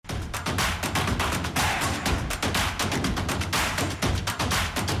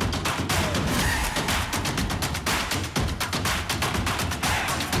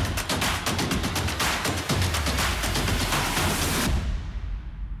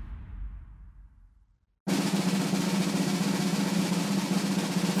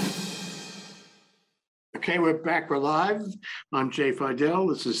Okay, we're back. We're live. I'm Jay Fidel.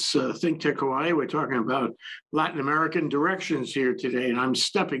 This is Think Tech Hawaii. We're talking about Latin American directions here today, and I'm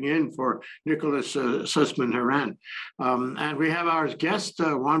stepping in for Nicholas Sussman Herrán. And we have our guest,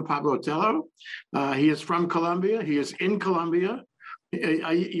 Juan Pablo Tello. He is from Colombia. He is in Colombia.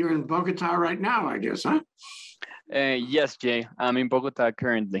 You're in Bogota right now, I guess, huh? Yes, Jay. I'm in Bogota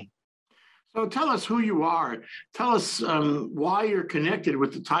currently. So tell us who you are. Tell us why you're connected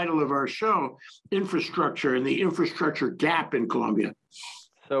with the title of our show, Infrastructure and the Infrastructure Gap in Colombia.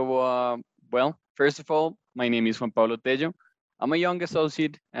 So, well, first of all, my name is Juan Pablo Tello. I'm a young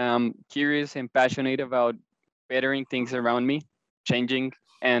associate, curious and passionate about bettering things around me, changing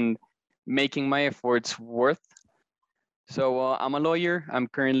and making my efforts worth. So I'm a lawyer. I'm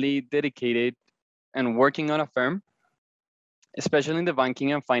currently dedicated and working on a firm, especially in the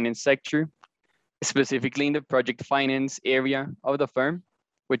banking and finance sector, specifically in the project finance area of the firm,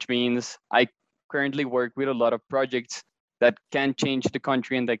 which means I currently work with a lot of projects that can change the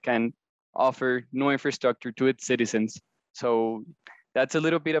country and that can offer new infrastructure to its citizens. So that's a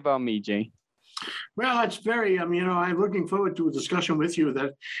little bit about me, Jay. Well, that's very, I'm looking forward to a discussion with you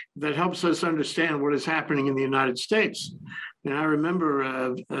that helps us understand what is happening in the United States. And I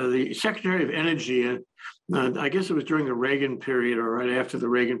remember the Secretary of Energy, I guess it was during the Reagan period or right after the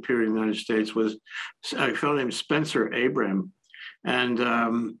Reagan period in the United States, was a fellow named Spencer Abram. And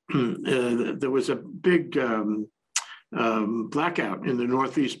there was a big blackout in the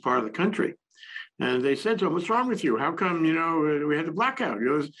northeast part of the country. And they said to him, "What's wrong with you? How come, we had a blackout?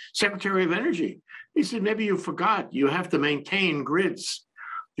 You're the Secretary of Energy." He said, "Maybe you forgot. You have to maintain grids.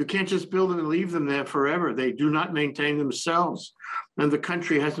 You can't just build them and leave them there forever. They do not maintain themselves. And the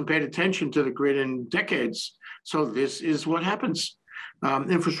country hasn't paid attention to the grid in decades. So this is what happens.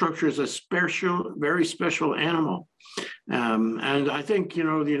 Infrastructure is a special, very special animal. And I think,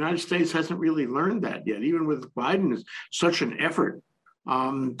 the United States hasn't really learned that yet, even with Biden, such an effort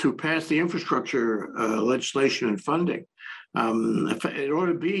to pass the infrastructure legislation and funding. It ought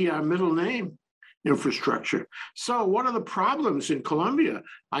to be our middle name, infrastructure. So what are the problems in Colombia?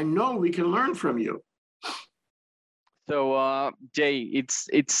 I know we can learn from you. So Jay,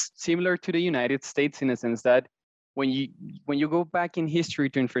 it's similar to the United States in a sense that when you go back in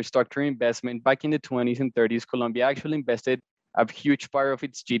history to infrastructure investment, back in the 20s and 30s, Colombia actually invested a huge part of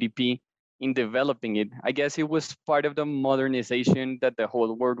its GDP in developing it. I guess it was part of the modernization that the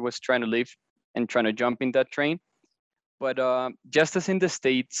whole world was trying to live and trying to jump in that train. But just as in the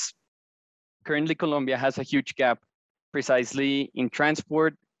States, currently Colombia has a huge gap precisely in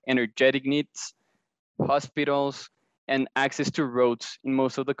transport, energetic needs, hospitals, and access to roads in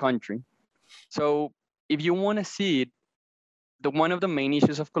most of the country. So if you want to see it, one of the main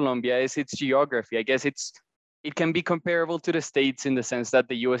issues of Colombia is its geography. I guess it can be comparable to the States in the sense that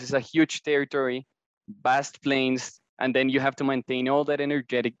the US is a huge territory, vast plains, and then you have to maintain all that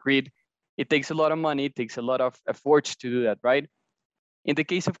energetic grid. It takes a lot of money, it takes a lot of efforts to do that, right? In the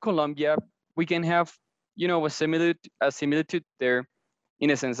case of Colombia, we can have, a similitude there in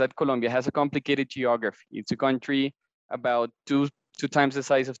a sense that Colombia has a complicated geography. It's a country about two times the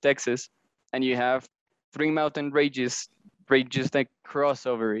size of Texas, and you have three mountain ranges that cross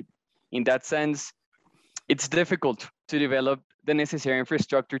over it. In that sense, it's difficult to develop the necessary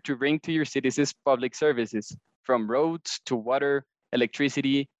infrastructure to bring to your citizens public services, from roads to water,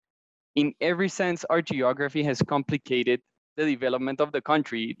 electricity. In every sense, our geography has complicated the development of the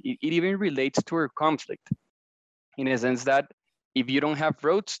country. It even relates to our conflict, in a sense that if you don't have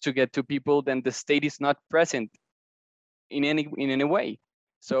roads to get to people, then the state is not present in any way.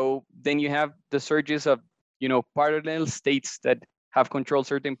 So then you have the surges of parallel states that have controlled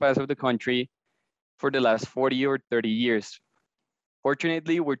certain parts of the country for the last 40 or 30 years.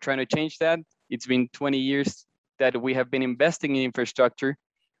 Fortunately, we're trying to change that. It's been 20 years that we have been investing in infrastructure.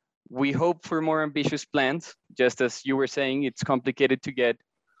 We hope for more ambitious plans. Just as you were saying, it's complicated to get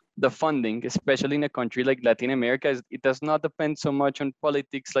the funding, especially in a country like Latin America. It does not depend so much on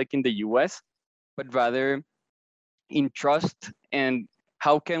politics like in the US, but rather in trust and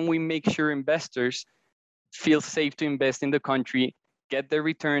how can we make sure investors feel safe to invest in the country, get the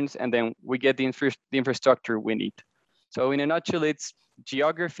returns, and then we get the infrastructure we need. So in a nutshell, it's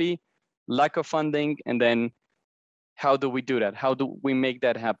geography, lack of funding, and then how do we do that? How do we make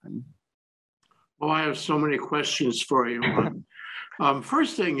that happen? Well, I have so many questions for you.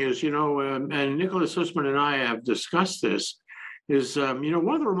 First thing is, and Nicholas Sussman and I have discussed this, is,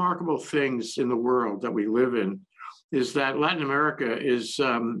 one of the remarkable things in the world that we live in is that Latin America is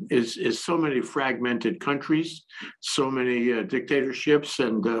so many fragmented countries, so many dictatorships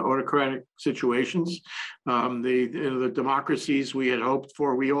and autocratic situations. The democracies we had hoped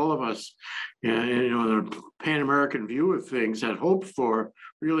for, we all of us, the Pan-American view of things had hoped for,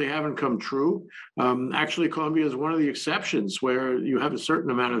 really haven't come true. Actually, Colombia is one of the exceptions where you have a certain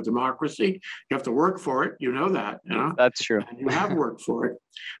amount of democracy. You have to work for it. You know that. That's true. And you have worked for it.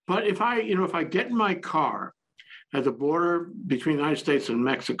 But if I get in my car at the border between the United States and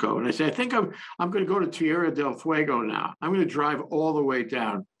Mexico, and I say, I think I'm going to go to Tierra del Fuego now. I'm going to drive all the way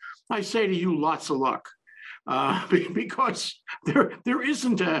down. I say to you, lots of luck. Because there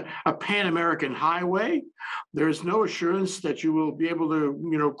isn't a Pan-American highway. There's no assurance that you will be able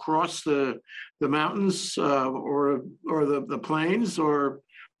to, cross the mountains or the plains or,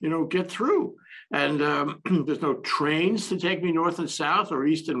 get through. And there's no trains to take me north and south or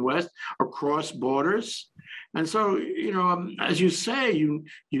east and west or cross borders. And so, as you say, you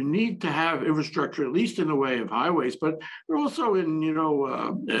need to have infrastructure, at least in the way of highways, but also in,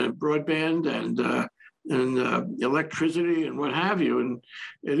 broadband and electricity and what have you. And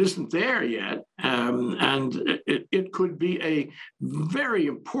it isn't there yet. And it could be a very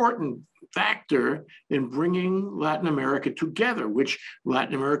important factor in bringing Latin America together, which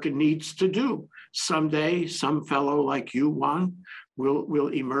Latin America needs to do. Someday, some fellow like you, Juan, will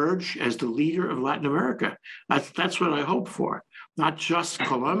emerge as the leader of Latin America. That's what I hope for. Not just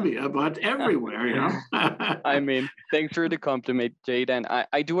Colombia, but everywhere, I mean, thanks for the compliment, Jade. And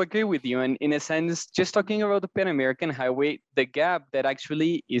I do agree with you. And in a sense, just talking about the Pan American Highway, the gap that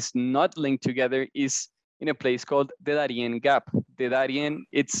actually is not linked together is in a place called the Darien Gap. The Darien,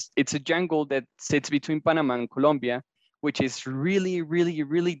 it's a jungle that sits between Panama and Colombia, which is really, really,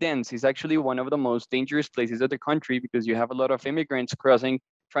 really dense. It's actually one of the most dangerous places of the country because you have a lot of immigrants crossing,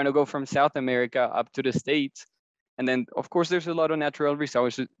 trying to go from South America up to the States. And then, of course, there's a lot of natural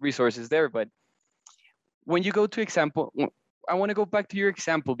resources there. But when you go to example, I want to go back to your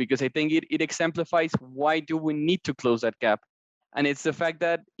example because I think it exemplifies why do we need to close that gap. And it's the fact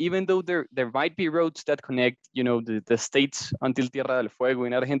that even though there might be roads that connect, the states until Tierra del Fuego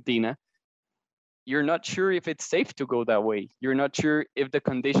in Argentina, you're not sure if it's safe to go that way. You're not sure if the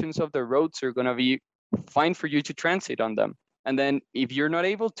conditions of the roads are going to be fine for you to transit on them. And then if you're not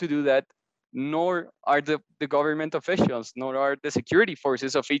able to do that, nor are the government officials, nor are the security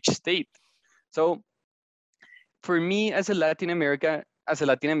forces of each state. So for me as a Latin American,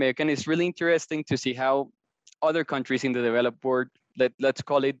 it's really interesting to see how other countries in the developed world, let's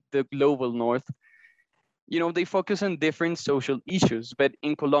call it the global north, they focus on different social issues. But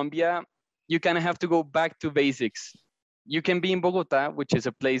in Colombia, you kind of have to go back to basics. You can be in Bogota, which is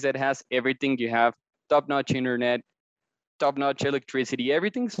a place that has everything. You have top-notch internet, top-notch electricity,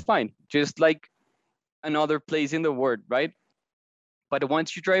 everything's fine, just like another place in the world, right? But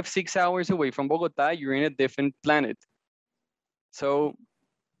once you drive 6 hours away from Bogota, you're in a different planet. So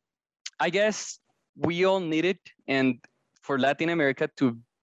I guess we all need it. And for Latin America to,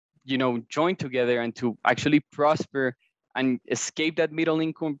 join together and to actually prosper and escape that middle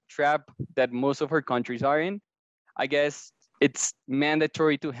income trap that most of our countries are in, I guess it's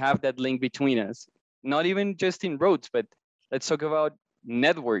mandatory to have that link between us. Not even just in roads, but let's talk about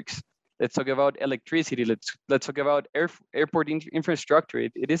networks. Let's talk about electricity. Let's talk about airport infrastructure.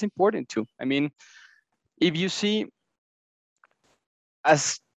 It is important too. I mean, if you see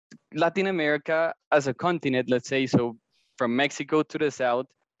as Latin America as a continent, let's say, so from Mexico to the south,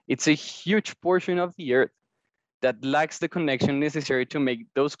 it's a huge portion of the earth that lacks the connection necessary to make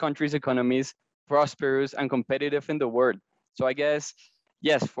those countries' economies prosperous and competitive in the world. So I guess,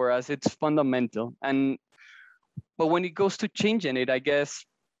 yes, for us, it's fundamental. But when it goes to changing it, I guess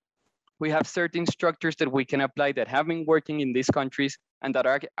we have certain structures that we can apply that have been working in these countries and that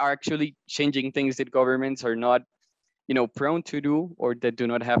are actually changing things that governments are not, prone to do or that do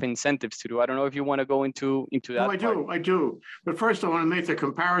not have incentives to do. I don't know if you want to go into that. Oh, I do. But first, I want to make the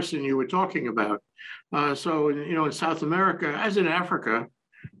comparison you were talking about. So, in South America, as in Africa,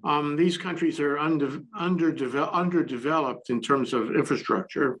 these countries are underdeveloped in terms of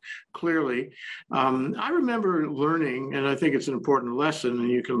infrastructure, clearly. I remember learning, and I think it's an important lesson,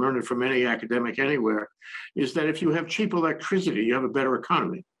 and you can learn it from any academic anywhere, is that if you have cheap electricity, you have a better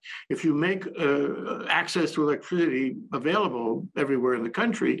economy. If you make access to electricity available everywhere in the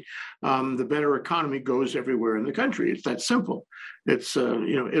country, the better economy goes everywhere in the country. It's that simple. It's,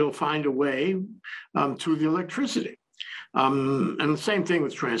 it'll find a way to the electricity. And the same thing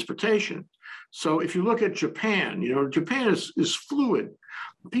with transportation. So if you look at Japan, Japan is fluid.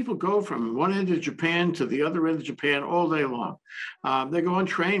 people go from one end of Japan to the other end of Japan all day long. They go on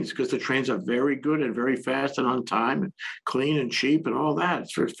trains because the trains are very good and very fast and on time and clean and cheap and all that.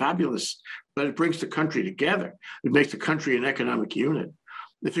 It's very fabulous, but it brings the country together. It makes the country an economic unit.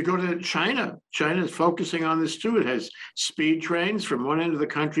 If you go to China, China is focusing on this too. It has speed trains from one end of the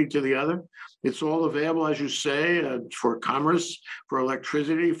country to the other. It's all available, as you say, for commerce, for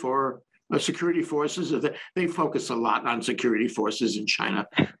electricity, for security forces. They focus a lot on security forces in China.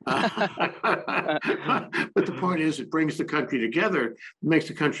 But the point is, it brings the country together, makes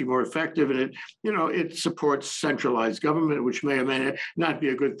the country more effective, and it supports centralized government, which may or may not be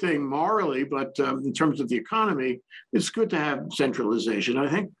a good thing morally, but in terms of the economy, it's good to have centralization. I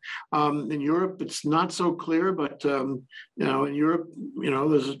think in Europe, it's not so clear, but in Europe,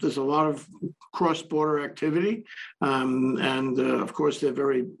 there's a lot of cross-border activity, and of course, they're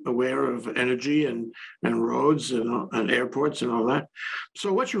very aware of energy and roads and airports and all that.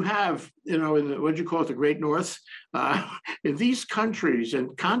 So what you have, in what you call it, the Great North, in these countries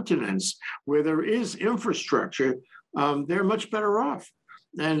and continents where there is infrastructure, they're much better off.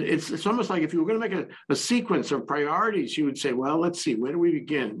 And it's almost like if you were going to make a sequence of priorities, you would say, well, let's see, where do we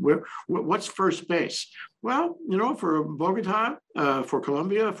begin? What's first base? Well, for Bogota, for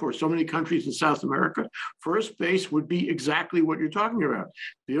Colombia, for so many countries in South America, first base would be exactly what you're talking about.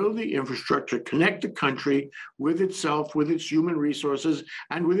 Build the infrastructure, connect the country with itself, with its human resources,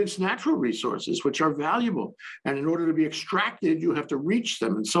 and with its natural resources, which are valuable. And in order to be extracted, you have to reach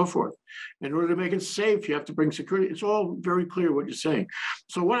them and so forth. In order to make it safe, you have to bring security. It's all very clear what you're saying.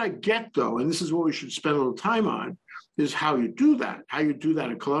 So what I get, though, and this is what we should spend a little time on, is how you do that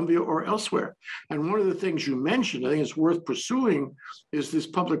in Colombia or elsewhere. And one of the things you mentioned, I think it's worth pursuing, is this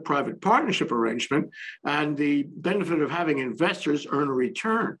public-private partnership arrangement and the benefit of having investors earn a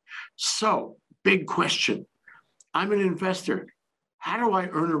return. So, big question. I'm an investor. How do I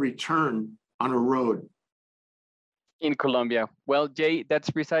earn a return on a road? In Colombia? Well, Jay, that's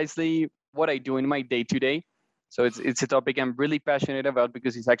precisely what I do in my day-to-day. So it's a topic I'm really passionate about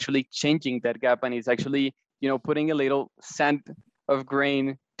because it's actually changing that gap, and it's actually putting a little sand of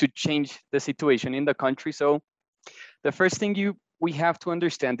grain to change the situation in the country. So the first thing we have to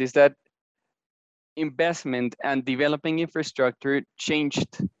understand is that investment and developing infrastructure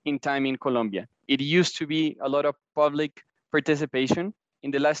changed in time in Colombia. It used to be a lot of public participation.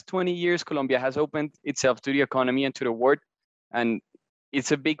 In the last 20 years, Colombia has opened itself to the economy and to the world. And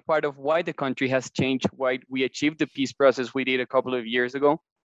it's a big part of why the country has changed, why we achieved the peace process we did a couple of years ago.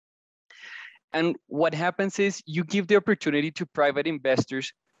 And what happens is you give the opportunity to private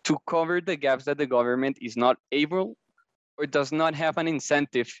investors to cover the gaps that the government is not able or does not have an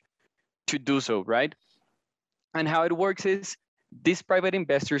incentive to do so, right? And how it works is these private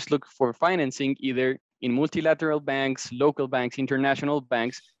investors look for financing either in multilateral banks, local banks, international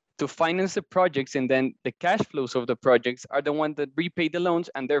banks to finance the projects, and then the cash flows of the projects are the ones that repay the loans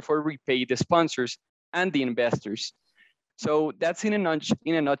and therefore repay the sponsors and the investors. So that's in a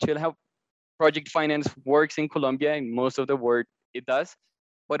nutshell how project finance works in Colombia. In most of the world, it does.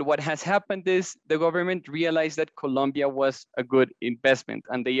 But what has happened is the government realized that Colombia was a good investment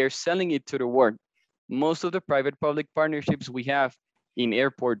and they are selling it to the world. Most of the private-public partnerships we have in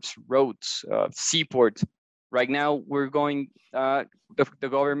airports, roads, seaports, right now we're going, the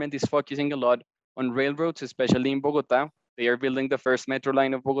government is focusing a lot on railroads, especially in Bogota. They are building the first metro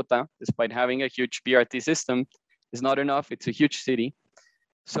line of Bogota, despite having a huge BRT system. It's not enough, it's a huge city.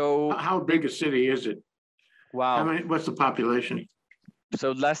 So how big a city is it? Wow. What's the population?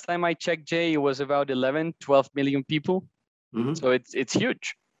 So last time I checked, Jay, it was about 11, 12 million people. Mm-hmm. So it's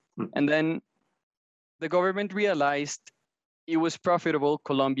huge. Mm-hmm. And then the government realized it was profitable.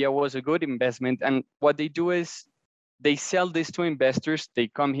 Colombia was a good investment. And what they do is they sell this to investors. They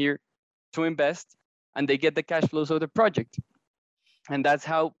come here to invest and they get the cash flows of the project. And that's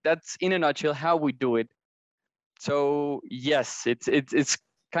in a nutshell how we do it. So yes, it's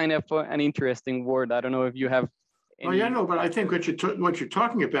kind of an interesting word. I don't know if you have. Well, yeah, no, but I think what you're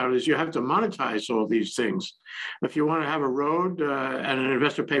talking about is you have to monetize all these things. If you want to have a road and an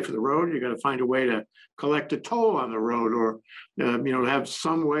investor pay for the road, you got to find a way to collect a toll on the road, or have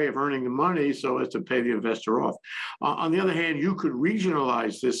some way of earning the money so as to pay the investor off. On the other hand, you could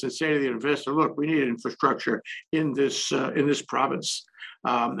regionalize this and say to the investor, "Look, we need infrastructure in this province."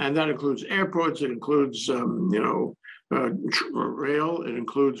 And that includes airports, it includes, rail, it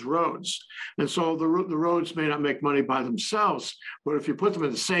includes roads. And so the roads may not make money by themselves, but if you put them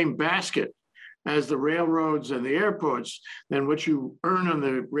in the same basket as the railroads and the airports, then what you earn on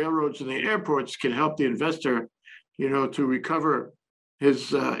the railroads and the airports can help the investor, to recover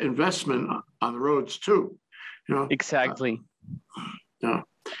his investment on the roads too. Exactly. Yeah.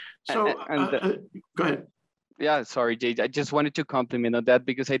 So go ahead. Yeah, sorry, Jay. I just wanted to compliment on that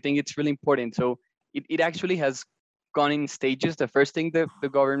because I think it's really important. So it actually has gone in stages. The first thing that the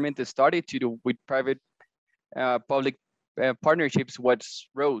government has started to do with private public partnerships was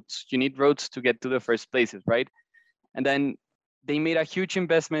roads. You need roads to get to the first places, right? And then they made a huge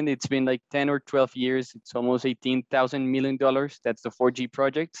investment. It's been like 10 or 12 years. It's almost $18,000 million. That's the 4G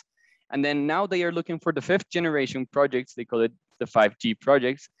projects. And then now they are looking for the fifth generation projects. They call it the 5G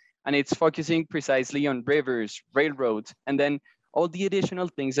projects. And it's focusing precisely on rivers, railroads, and then all the additional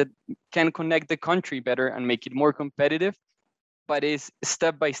things that can connect the country better and make it more competitive. But it's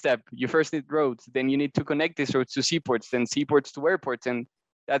step by step. You first need roads, then you need to connect these roads to seaports, then seaports to airports. And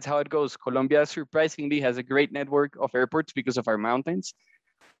that's how it goes. Colombia surprisingly has a great network of airports because of our mountains.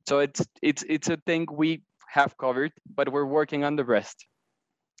 So it's a thing we have covered, but we're working on the rest.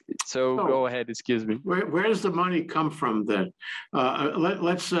 So go ahead, excuse me. Where does the money come from then?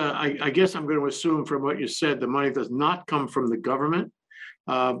 I guess I'm going to assume from what you said, the money does not come from the government.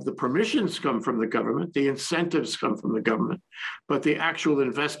 The permissions come from the government, the incentives come from the government, but the actual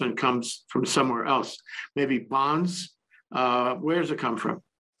investment comes from somewhere else, maybe bonds. Where does it come from?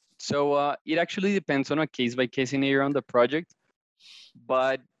 So it actually depends on a case-by-case scenario on the project,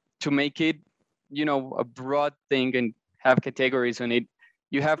 but to make it, a broad thing and have categories on it,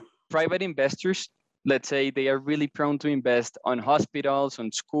 you have private investors. Let's say they are really prone to invest on hospitals, on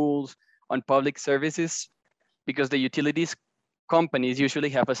schools, on public services, because the utilities companies usually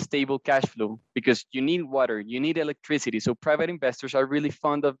have a stable cash flow because you need water, you need electricity. So private investors are really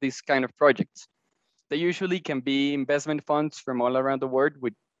fond of these kind of projects. They usually can be investment funds from all around the world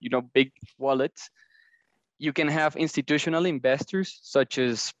with, big wallets. You can have institutional investors such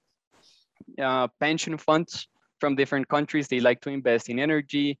as pension funds from different countries. They like to invest in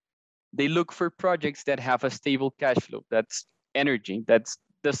energy. They look for projects that have a stable cash flow. That's energy. That's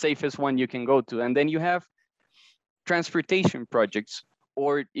the safest one you can go to. And then you have transportation projects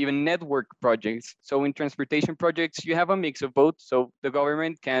or even network projects. So in transportation projects, you have a mix of both. So the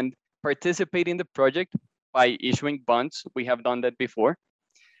government can participate in the project by issuing bonds. We have done that before,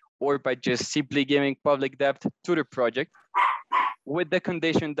 or by just simply giving public debt to the project, with the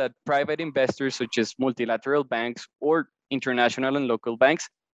condition that private investors such as multilateral banks or international and local banks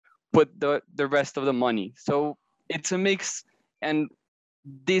put the rest of the money. So it's a mix. And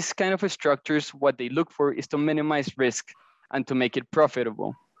these kind of structures, what they look for is to minimize risk and to make it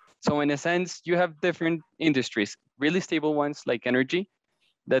profitable. So in a sense, you have different industries, really stable ones like energy,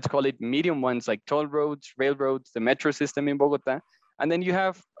 let's call it medium ones like toll roads, railroads, the metro system in Bogota. And then you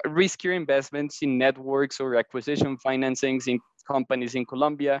have riskier investments in networks or acquisition financings in companies in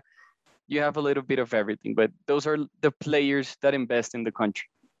Colombia. You have a little bit of everything, but those are the players that invest in the country.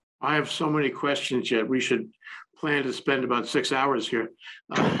 I have so many questions yet. We should plan to spend about 6 hours here.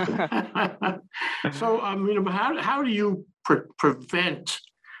 So, how do you prevent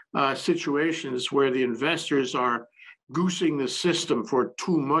situations where the investors are goosing the system for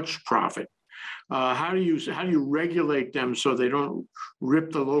too much profit? How do you regulate them so they don't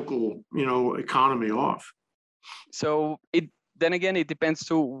rip the local, economy off? So it depends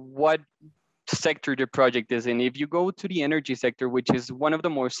to what sector the project is in. If you go to the energy sector, which is one of the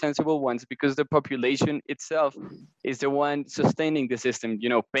more sensible ones because the population itself is the one sustaining the system,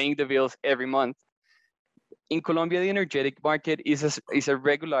 paying the bills every month. In Colombia, the energetic market is it's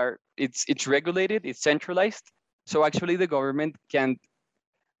regulated, it's centralized. So actually the government can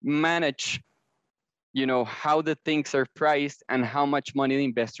manage, how the things are priced and how much money the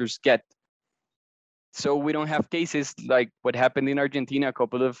investors get. So we don't have cases like what happened in Argentina a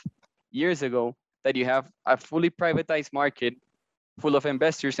couple of years ago, that you have a fully privatized market full of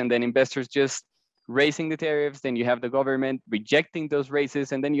investors and then investors just raising the tariffs, then you have the government rejecting those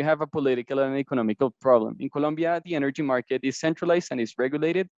raises, and then you have a political and economical problem. In Colombia, the energy market is centralized and is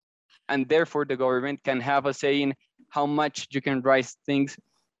regulated, and therefore the government can have a say in how much you can raise things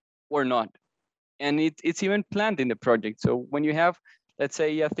or not. And it's even planned in the project. So when you have, let's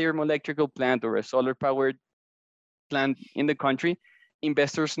say, a thermoelectrical plant or a solar powered plant in the country,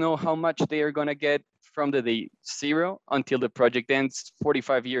 investors know how much they are going to get from the day zero until the project ends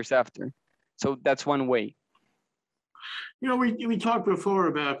 45 years after. So that's one way. We talked before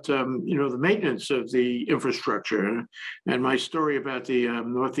about, the maintenance of the infrastructure, and my story about the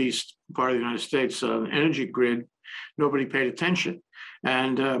northeast part of the United States energy grid, nobody paid attention.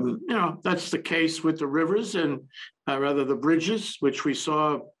 And, that's the case with the rivers and rather the bridges, which we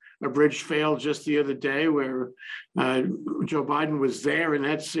saw a bridge failed just the other day where Joe Biden was there in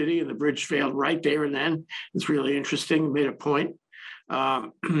that city and the bridge failed right there and then. It's really interesting, made a point.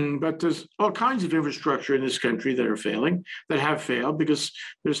 But there's all kinds of infrastructure in this country that are failing, that have failed because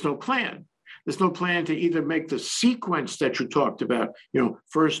there's no plan. There's no plan to either make the sequence that you talked about,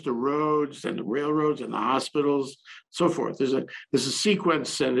 first the roads, then the railroads and the hospitals, so forth. There's a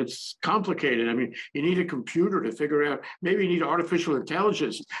sequence and it's complicated. I mean, you need a computer to figure out, maybe you need artificial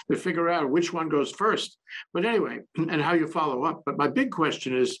intelligence to figure out which one goes first. But anyway, and how you follow up. But my big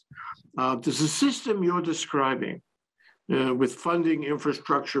question is, does the system you're describing, with funding,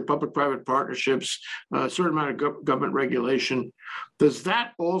 infrastructure, public-private partnerships, a certain amount of government regulation, does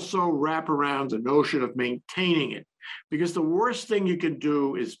that also wrap around the notion of maintaining it? Because the worst thing you can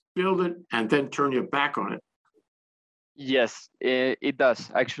do is build it and then turn your back on it. Yes, it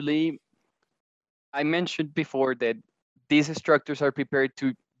does. Actually, I mentioned before that these structures are prepared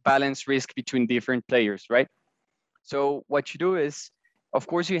to balance risk between different players, right? So what you do is, of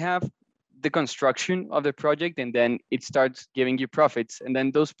course, you have the construction of the project, and then it starts giving you profits, and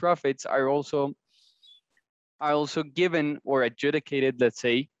then those profits are also given or adjudicated, let's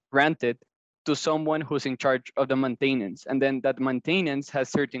say, granted to someone who's in charge of the maintenance, and then that maintenance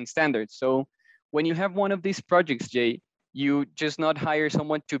has certain standards. So when you have one of these projects, Jay, you just not hire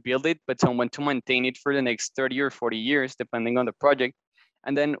someone to build it, but someone to maintain it for the next 30 or 40 years, depending on the project.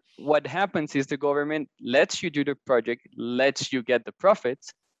 And then what happens is the government lets you do the project, lets you get the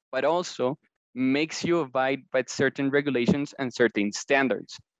profits, but also makes you abide by certain regulations and certain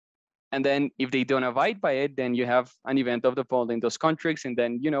standards. And then if they don't abide by it, then you have an event of default in those contracts, and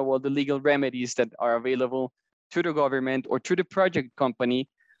then all the legal remedies that are available to the government or to the project company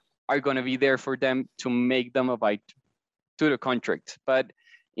are going to be there for them to make them abide to the contract. But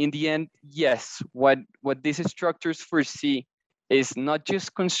in the end, yes, what these structures foresee is not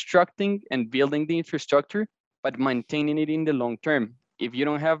just constructing and building the infrastructure, but maintaining it in the long term. If you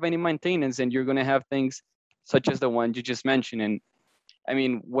don't have any maintenance, then you're going to have things such as the one you just mentioned. And I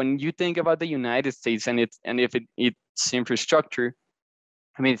mean, when you think about the United States and its infrastructure,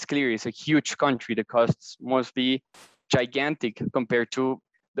 I mean, it's clear it's a huge country. The costs must be gigantic compared to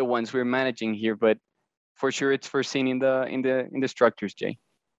the ones we're managing here. But for sure, it's foreseen in the structures, Jay.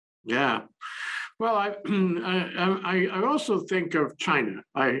 Yeah. Well, I also think of China.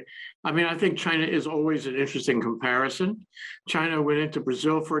 I mean, I think China is always an interesting comparison. China went into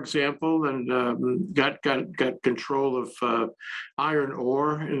Brazil, for example, and got control of iron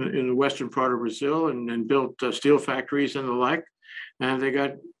ore in the western part of Brazil, and built steel factories and the like. And they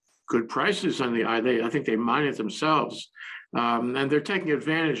got good prices on I think they mine it themselves, and they're taking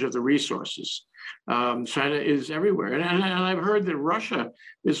advantage of the resources. China is everywhere. And I've heard that Russia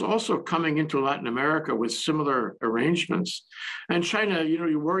is also coming into Latin America with similar arrangements. And China,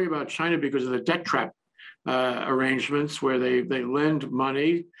 you worry about China because of the debt trap arrangements where they lend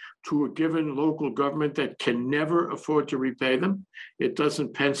money to a given local government that can never afford to repay them. It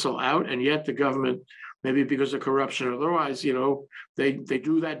doesn't pencil out. And yet the government, maybe because of corruption or otherwise, they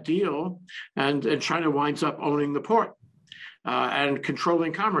do that deal, and China winds up owning the port and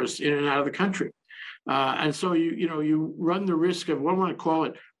controlling commerce in and out of the country. And so you run the risk of, what I want to call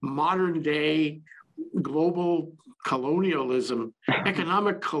it, modern day global colonialism,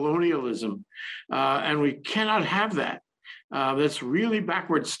 economic colonialism, and we cannot have that. That's really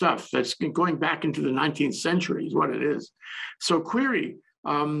backward stuff. That's going back into the 19th century is what it is. So query,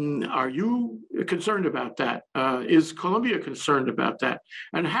 are you concerned about that? Is Colombia concerned about that?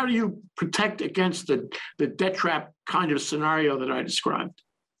 And how do you protect against the debt trap kind of scenario that I described?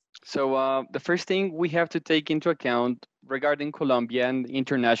 So the first thing we have to take into account regarding Colombia and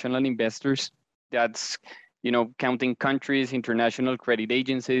international investors, that's counting countries, international credit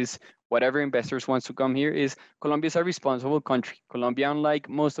agencies, whatever investors wants to come here, is Colombia is a responsible country. Colombia, unlike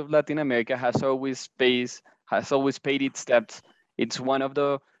most of Latin America, has always paid its debts. It's one of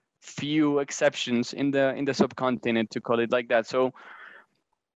the few exceptions in the subcontinent, to call it like that. So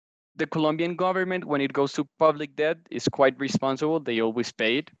the Colombian government, when it goes to public debt, is quite responsible. They always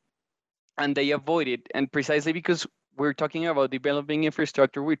pay it, and they avoid it. And precisely because we're talking about developing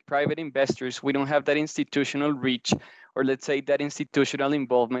infrastructure with private investors, we don't have that institutional reach, or let's say that institutional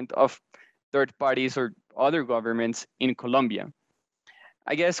involvement of third parties or other governments in Colombia.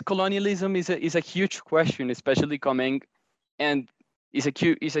 I guess colonialism is a huge question, especially coming, and is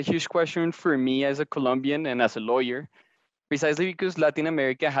a huge question for me as a Colombian and as a lawyer, precisely because Latin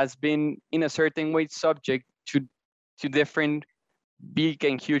America has been in a certain way subject to different big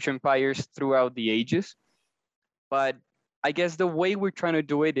and huge empires throughout the ages. But I guess the way we're trying to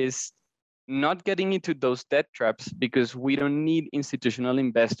do it is not getting into those debt traps, because we don't need institutional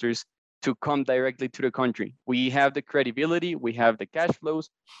investors to come directly to the country. We have the credibility, we have the cash flows,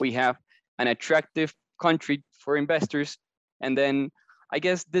 we have an attractive country for investors, and then I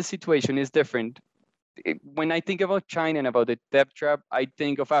guess this situation is different. When I think about China and about the debt trap, I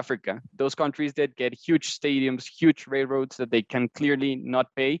think of Africa, those countries that get huge stadiums, huge railroads that they can clearly not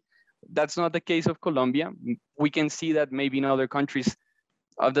pay. That's not the case of Colombia. We can see that maybe in other countries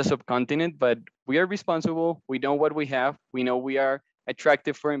of the subcontinent, but we are responsible. We know what we have. We know we are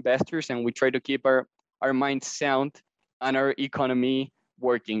attractive for investors, and we try to keep our minds sound and our economy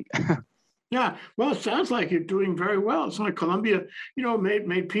working. Yeah, well, it sounds like you're doing very well. It's like Colombia,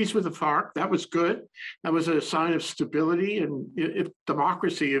 made peace with the FARC. That was good. That was a sign of stability and if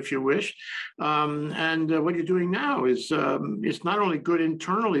democracy, if you wish. And what you're doing now is not only good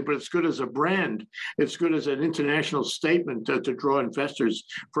internally, but it's good as a brand. It's good as an international statement to draw investors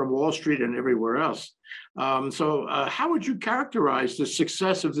from Wall Street and everywhere else. So how would you characterize the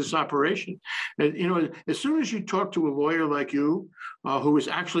success of this operation? As soon as you talk to a lawyer like you, who is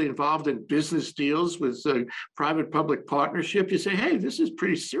actually involved in business deals with private-public partnership, you say, hey, this is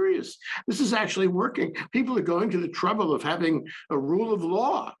pretty serious. This is actually working. People are going to the trouble of having a rule of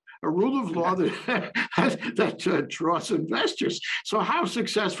law that, that draws investors. So how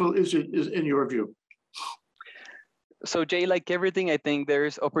successful is it in your view? So Jay, like everything, I think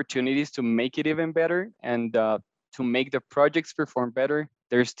there's opportunities to make it even better and to make the projects perform better.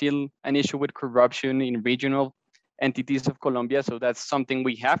 There's still an issue with corruption in regional entities of Colombia, so that's something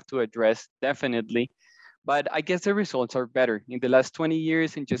we have to address, definitely. But I guess the results are better in the last 20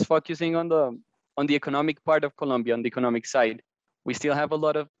 years, and just focusing on the economic part of Colombia, on the economic side. We still have a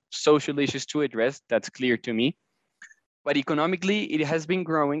lot of social issues to address. That's clear to me. But economically, it has been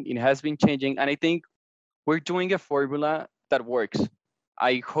growing, it has been changing, and I think we're doing a formula that works.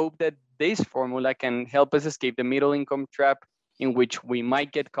 I hope that this formula can help us escape the middle income trap in which we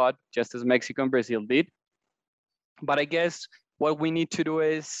might get caught, just as Mexico and Brazil did. But I guess what we need to do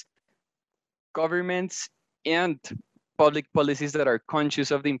is governments and public policies that are conscious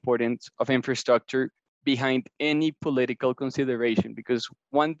of the importance of infrastructure behind any political consideration. Because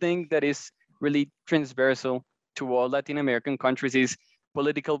one thing that is really transversal to all Latin American countries is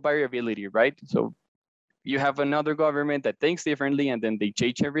political variability, right? So you have another government that thinks differently and then they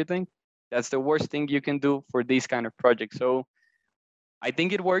change everything. That's the worst thing you can do for these kind of projects. So I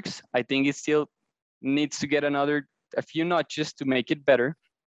think it works. I think it still needs to get a few notches to make it better,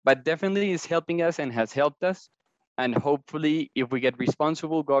 but definitely is helping us and has helped us. And hopefully, if we get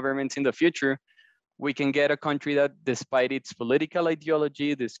responsible governments in the future, we can get a country that, despite its political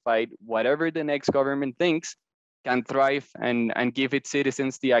ideology, despite whatever the next government thinks, can thrive and give its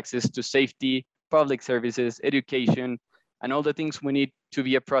citizens the access to safety, public services, education, and all the things we need to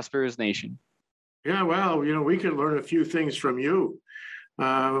be a prosperous nation. Yeah, well, we could learn a few things from you.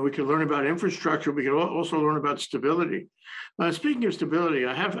 We could learn about infrastructure. We could also learn about stability. Speaking of stability,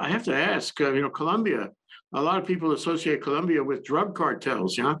 I have to ask. Colombia. A lot of people associate Colombia with drug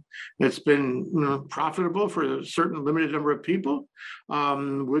cartels. Yeah, it's been profitable for a certain limited number of people.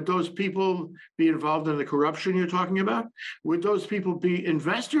 Would those people be involved in the corruption you're talking about? Would those people be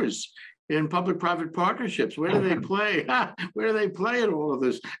investors in public-private partnerships? Where do they play? Where do they play in all of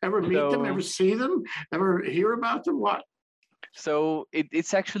this? Ever meet them? Ever see them? Ever hear about them? What? So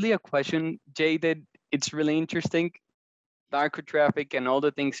it's actually a question, Jay, that it's really interesting. Narco traffic and all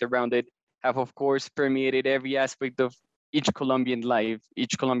the things around it have, of course, permeated every aspect of each Colombian's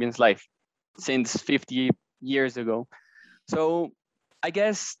life since 50 years ago. So I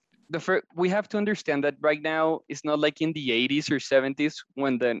guess we have to understand that right now it's not like in the 80s or 70s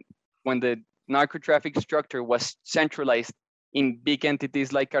when the narco traffic structure was centralized in big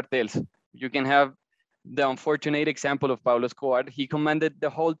entities like cartels. You can have the unfortunate example of Pablo Escobar. He commanded the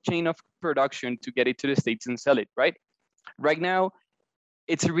whole chain of production to get it to the States and sell it, right? Right now,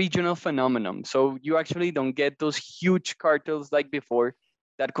 it's a regional phenomenon. So you actually don't get those huge cartels like before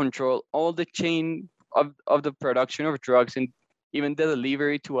that control all the chain of the production of drugs and even the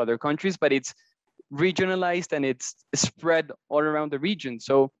delivery to other countries, but it's regionalized and it's spread all around the region.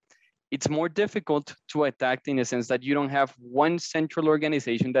 So it's more difficult to attack in a sense that you don't have one central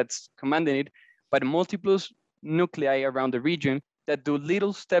organization that's commanding it, but multiple nuclei around the region that do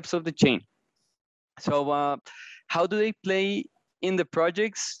little steps of the chain. So how do they play in the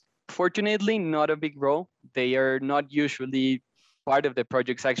projects? Fortunately, not a big role. They are not usually part of the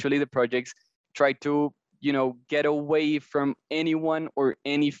projects. Actually, the projects try to, get away from anyone or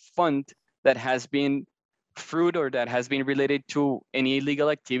any fund that has been fruit or that has been related to any illegal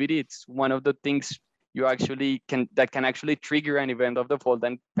activity. It's one of the things that can actually trigger an event of default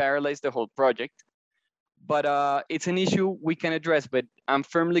and paralyze the whole project. But it's an issue we can address. But I'm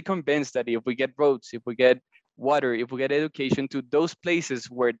firmly convinced that if we get roads, if we get water, if we get education to those places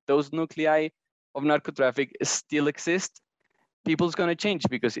where those nuclei of narco traffic still exist, people's going to change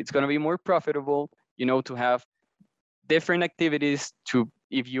because it's going to be more profitable, to have different activities, to,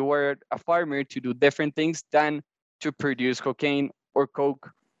 if you are a farmer, to do different things than to produce cocaine or coke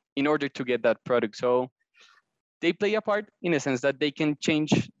in order to get that product. So they play a part in a sense that they can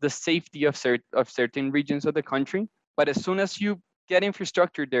change the safety of certain regions of the country. But as soon as you get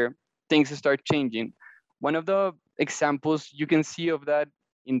infrastructure there, things start changing. One of the examples you can see of that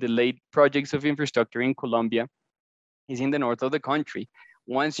in the late projects of infrastructure in Colombia is in the north of the country.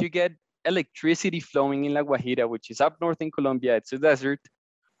 Once you get electricity flowing in La Guajira, which is up north in Colombia, it's a desert,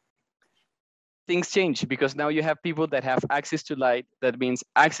 things change because now you have people that have access to light. That means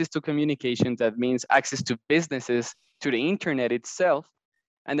access to communication. That means access to businesses, to the internet itself.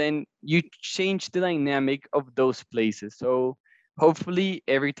 And then you change the dynamic of those places. So hopefully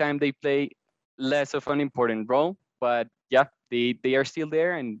every time they play less of an important role, but yeah, they are still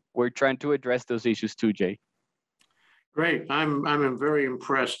there, and we're trying to address those issues too, Jay. Great. I'm very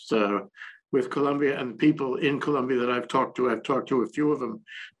impressed with Colombia and the people in Colombia that I've talked to. I've talked to a few of them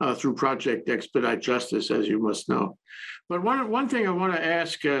through Project Expedite Justice, as you must know. But one thing I want to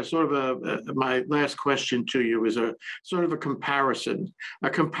ask, my last question to you is a sort of a comparison, a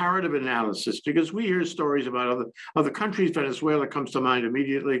comparative analysis, because we hear stories about other countries. Venezuela comes to mind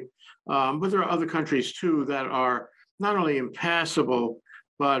immediately, but there are other countries too that are not only impassable,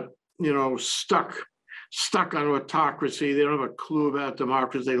 but stuck on autocracy. They don't have a clue about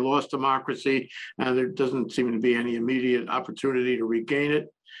democracy. They lost democracy, and there doesn't seem to be any immediate opportunity to regain it.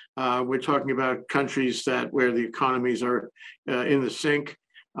 We're talking about countries where the economies are in the sink,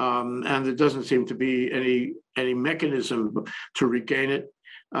 and there doesn't seem to be any mechanism to regain it.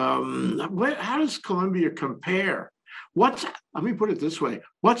 How does Colombia compare? Let me put it this way: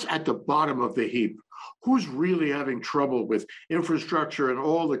 what's at the bottom of the heap? Who's really having trouble with infrastructure and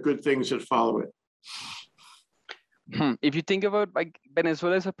all the good things that follow it? If you think about, like,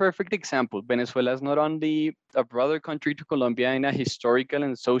 Venezuela is a perfect example. Venezuela is not only a brother country to Colombia in a historical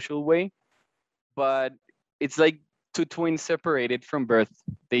and social way, but it's like two twins separated from birth.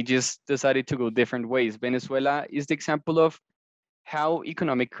 They just decided to go different ways. Venezuela is the example of how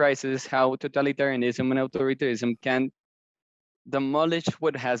economic crisis, how totalitarianism and authoritarianism can demolish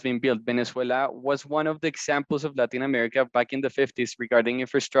what has been built. Venezuela was one of the examples of Latin America back in the 50s regarding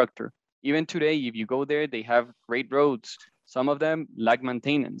infrastructure. Even today, if you go there, they have great roads. Some of them lack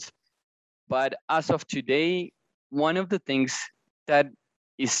maintenance. But as of today, one of the things that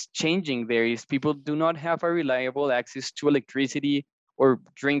is changing there is people do not have a reliable access to electricity or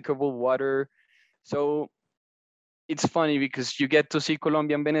drinkable water. So it's funny because you get to see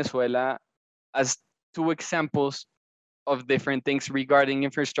Colombia and Venezuela as two examples of different things regarding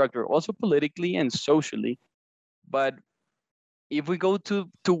infrastructure, also politically and socially. But if we go to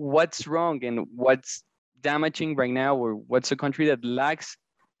what's wrong and what's damaging right now, or what's a country that lacks,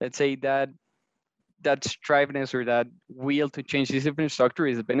 let's say, that striveness or that will to change this infrastructure,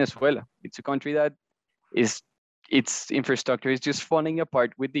 is Venezuela. It's a country that its infrastructure is just falling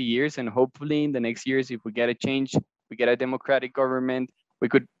apart with the years, and hopefully in the next years, if we get a change, we get a democratic government, we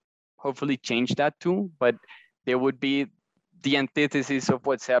could hopefully change that too. But there would be the antithesis of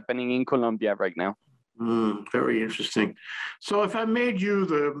what's happening in Colombia right now. Very interesting. So if I made you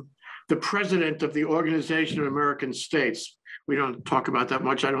the president of the Organization of American States, we don't talk about that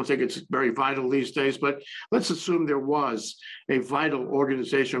much. I don't think it's very vital these days, but let's assume there was a vital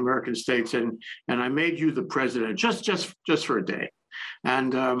Organization of American States, and I made you the president just for a day.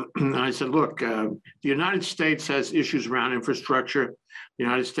 And I said, look, the United States has issues around infrastructure. The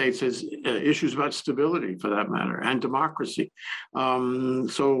United States has issues about stability, for that matter, and democracy. And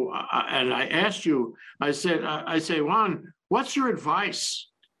I asked you, I say, Juan, what's your advice?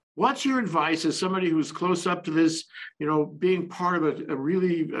 What's your advice as somebody who's close up to this, being part of a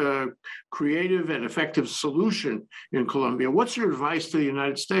really creative and effective solution in Colombia? What's your advice to the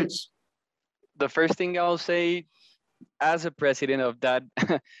United States? The first thing I'll say as a president of that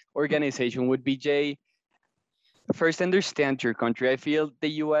organization would be, Jay, first, understand your country. I feel the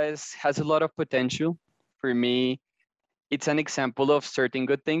US has a lot of potential. For me, it's an example of certain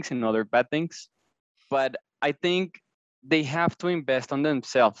good things and other bad things. But I think they have to invest on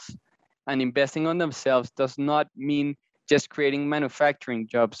themselves. And investing on themselves does not mean just creating manufacturing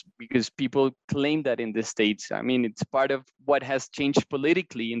jobs, because people claim that in the States. I mean, it's part of what has changed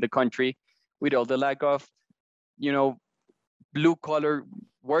politically in the country with all the lack of, blue collar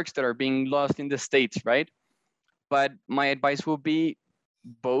works that are being lost in the States, right? But my advice will be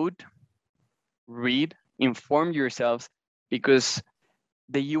vote, read, inform yourselves, because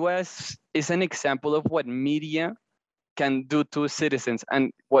the US is an example of what media can do to citizens,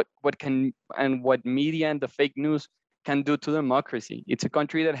 and what media and the fake news can do to democracy. It's a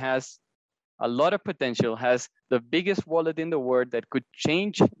country that has a lot of potential, has the biggest wallet in the world that could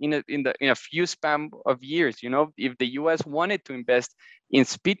change in a few span of years. If the US wanted to invest in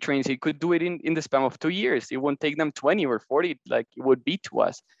speed trains, it could do it in the span of 2 years. It won't take them 20 or 40 like it would be to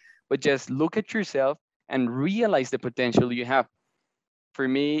us. But just look at yourself and realize the potential you have. For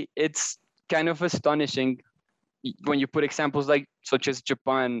me, it's kind of astonishing when you put examples like such as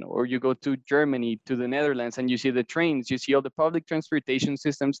Japan, or you go to Germany, to the Netherlands, and you see the trains, you see all the public transportation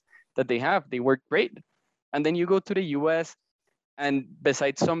systems that they have, they work great. And then you go to the US, and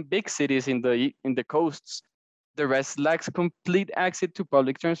besides some big cities in the coasts, the rest lacks complete access to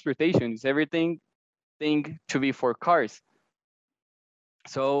public transportation. It's everything to be for cars.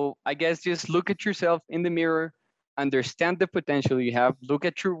 So I guess just look at yourself in the mirror, understand the potential you have, look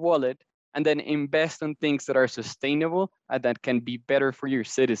at your wallet, and then invest on things that are sustainable and that can be better for your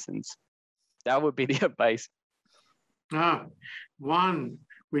citizens. That would be the advice. Juan,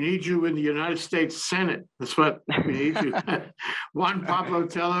 we need you in the United States Senate. That's what we need you. Juan Pablo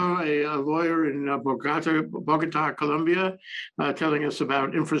Tello, a lawyer in Bogota, Colombia, telling us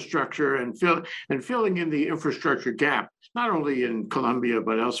about infrastructure and filling in the infrastructure gap, not only in Colombia,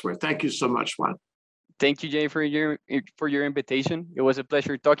 but elsewhere. Thank you so much, Juan. Thank you, Jay, for your invitation. It was a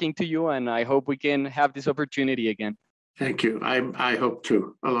pleasure talking to you, and I hope we can have this opportunity again. Thank you. I hope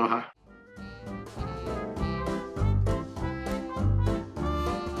too. Aloha.